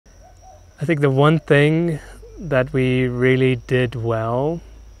I think the one thing that we really did well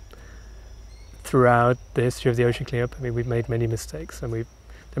throughout the history of the ocean cleanup, I mean, we've made many mistakes and there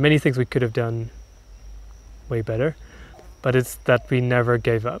are many things we could have done way better, but it's that we never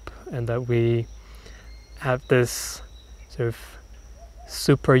gave up and that we have this sort of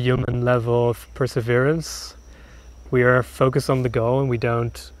superhuman level of perseverance. We are focused on the goal and we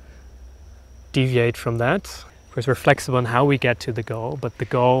don't deviate from that. Of course, we're flexible on how we get to the goal, but the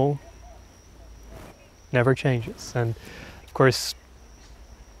goal never changes. And of course,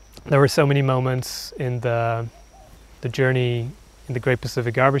 there were so many moments in the journey in the Great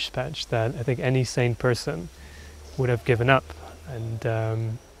Pacific Garbage Patch that I think any sane person would have given up. And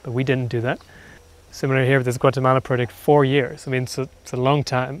but we didn't do that. Similar here with this Guatemala project, 4 years. I mean, it's a long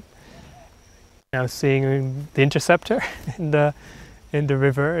time. Now seeing the interceptor in the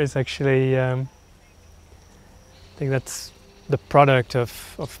river is actually, I think that's the product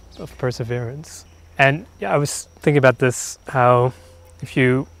of perseverance. And yeah, I was thinking about this, how if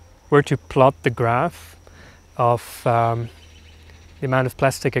you were to plot the graph of the amount of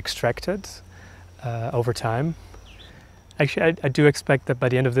plastic extracted over time, actually I do expect that by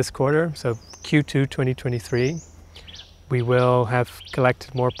the end of this quarter, so Q2 2023, we will have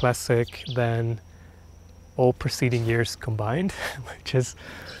collected more plastic than all preceding years combined, which is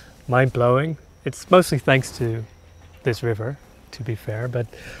mind-blowing. It's mostly thanks to this river, to be fair, but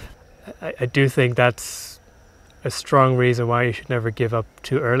I do think that's a strong reason why you should never give up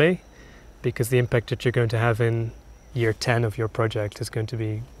too early, because the impact that you're going to have in year 10 of your project is going to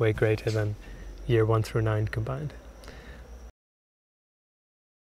be way greater than year 1 through 9 combined.